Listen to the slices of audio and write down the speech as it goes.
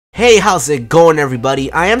Hey, how's it going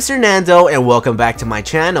everybody? I am Sernando and welcome back to my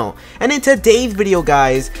channel. And in today's video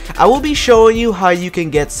guys, I will be showing you how you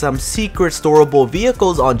can get some secret storable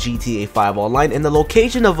vehicles on GTA 5 Online and the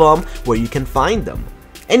location of them where you can find them.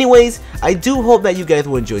 Anyways, I do hope that you guys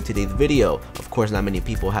will enjoy today's video. Of course, not many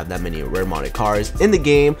people have that many rare modded cars in the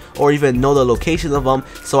game or even know the location of them,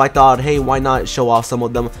 so I thought, hey, why not show off some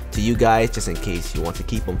of them to you guys just in case you want to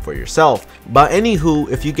keep them for yourself. But anywho,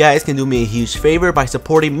 if you guys can do me a huge favor by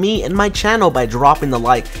supporting me and my channel by dropping the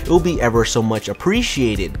like, it will be ever so much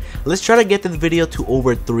appreciated. Let's try to get this video to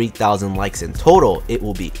over 3,000 likes in total. It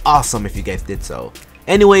will be awesome if you guys did so.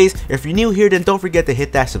 Anyways, if you're new here, then don't forget to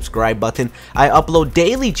hit that subscribe button. I upload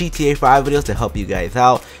daily GTA 5 videos to help you guys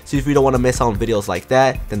out, so if you don't want to miss out on videos like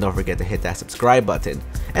that, then don't forget to hit that subscribe button.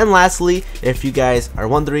 And lastly, if you guys are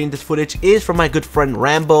wondering, this footage is from my good friend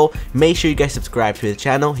Rambo. Make sure you guys subscribe to his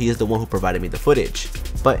channel. He is the one who provided me the footage.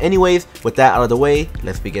 But anyways, with that out of the way,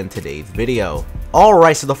 let's begin today's video.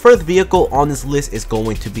 Alright, so the first vehicle on this list is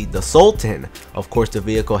going to be the Sultan. Of course, the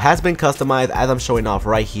vehicle has been customized as I'm showing off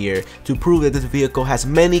right here to prove that this vehicle has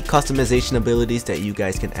many customization abilities that you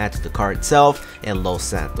guys can add to the car itself and Los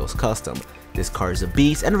Santos Custom. This car is a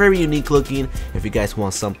beast and very unique looking. If you guys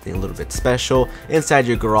want something a little bit special inside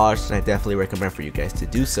your garage, then I definitely recommend for you guys to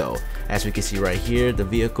do so. As we can see right here, the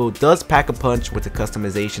vehicle does pack a punch with the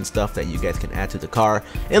customization stuff that you guys can add to the car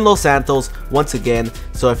in Los Santos once again.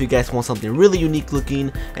 So if you guys want something really unique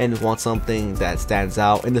looking and want something that stands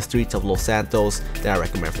out in the streets of Los Santos, then I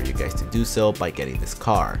recommend for you guys to do so by getting this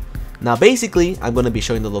car. Now basically, I'm going to be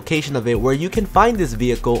showing the location of it where you can find this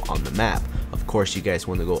vehicle on the map. Of course, you guys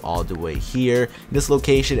want to go all the way here, this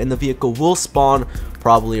location, and the vehicle will spawn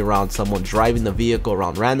probably around someone driving the vehicle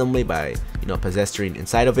around randomly by, pedestrian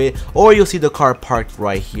inside of it, or you'll see the car parked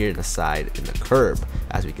right here in the side in the curb,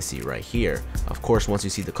 as we can see right here. Of course, once you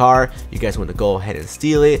see the car, you guys want to go ahead and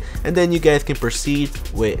steal it, and then you guys can proceed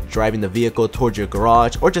with driving the vehicle towards your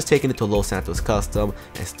garage or just taking it to Los Santos Custom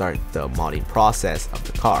and start the modding process of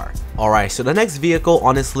the car. Alright, so the next vehicle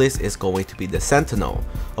on this list is going to be the Sentinel.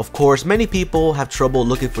 Of course, many people have trouble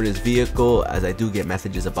looking for this vehicle, as I do get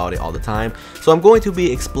messages about it all the time, so I'm going to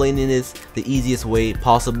be explaining this the easiest way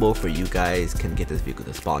possible for you guys can get this vehicle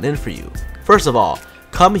to spawn in for you. First of all,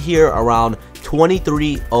 come here around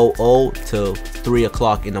 23:00 to 3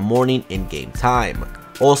 o'clock in the morning in game time.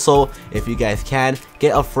 Also, if you guys can,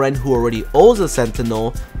 get a friend who already owns a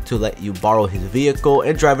Sentinel to let you borrow his vehicle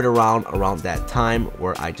and drive it around that time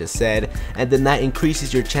where I just said, and then that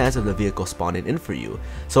increases your chance of the vehicle spawning in for you.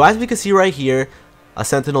 So as we can see right here, a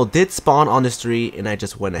Sentinel did spawn on the street and I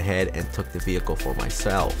just went ahead and took the vehicle for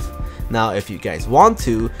myself. Now if you guys want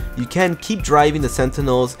to, you can keep driving the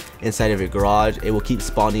Sentinels inside of your garage. It will keep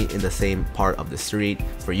spawning in the same part of the street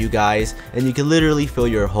for you guys, and you can literally fill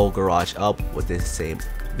your whole garage up with this same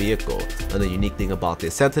vehicle. Another unique thing about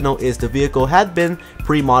this Sentinel is the vehicle had been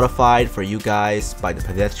pre-modified for you guys by the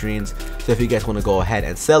pedestrians, so if you guys want to go ahead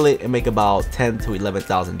and sell it and make about $10,000 to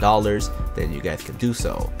 $11,000, then you guys can do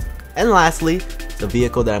so. And lastly, the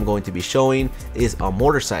vehicle that I'm going to be showing is a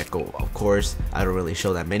motorcycle. Of course, I don't really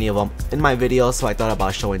show that many of them in my videos, so I thought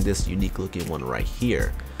about showing this unique looking one right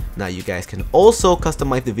here. Now you guys can also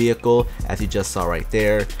customize the vehicle as you just saw right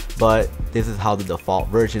there, but this is how the default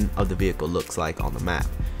version of the vehicle looks like on the map.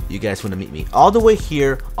 You guys want to meet me all the way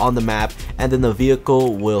here on the map, and then the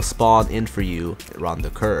vehicle will spawn in for you around the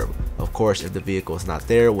curb. Of course, if the vehicle is not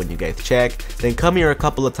there when you guys check, then come here a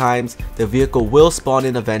couple of times. The vehicle will spawn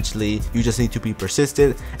in eventually. You just need to be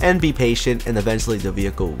persistent and be patient, and eventually the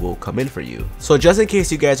vehicle will come in for you. So just in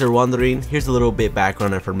case you guys are wondering, here's a little bit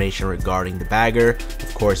background information regarding the bagger.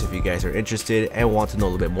 Of course, if you guys are interested and want to know a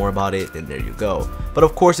little bit more about it, then there you go. But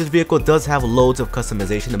of course, this vehicle does have loads of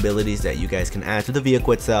customization abilities that you guys can add to the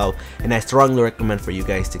vehicle itself, and I strongly recommend for you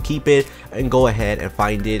guys to keep it and go ahead and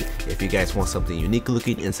find it if you guys want something unique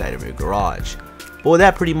looking inside of your garage. But with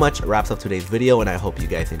that, pretty much wraps up today's video, and I hope you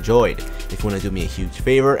guys enjoyed. If you want to do me a huge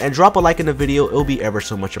favor and drop a like in the video, it will be ever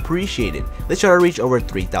so much appreciated. Let's try to reach over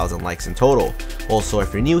 3,000 likes in total. Also,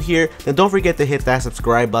 if you're new here, then don't forget to hit that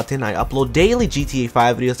subscribe button. I upload daily GTA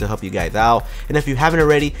 5 videos to help you guys out, and if you haven't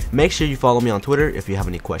already, make sure you follow me on Twitter if you have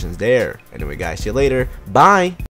any questions there. Anyway guys, see you later. Bye!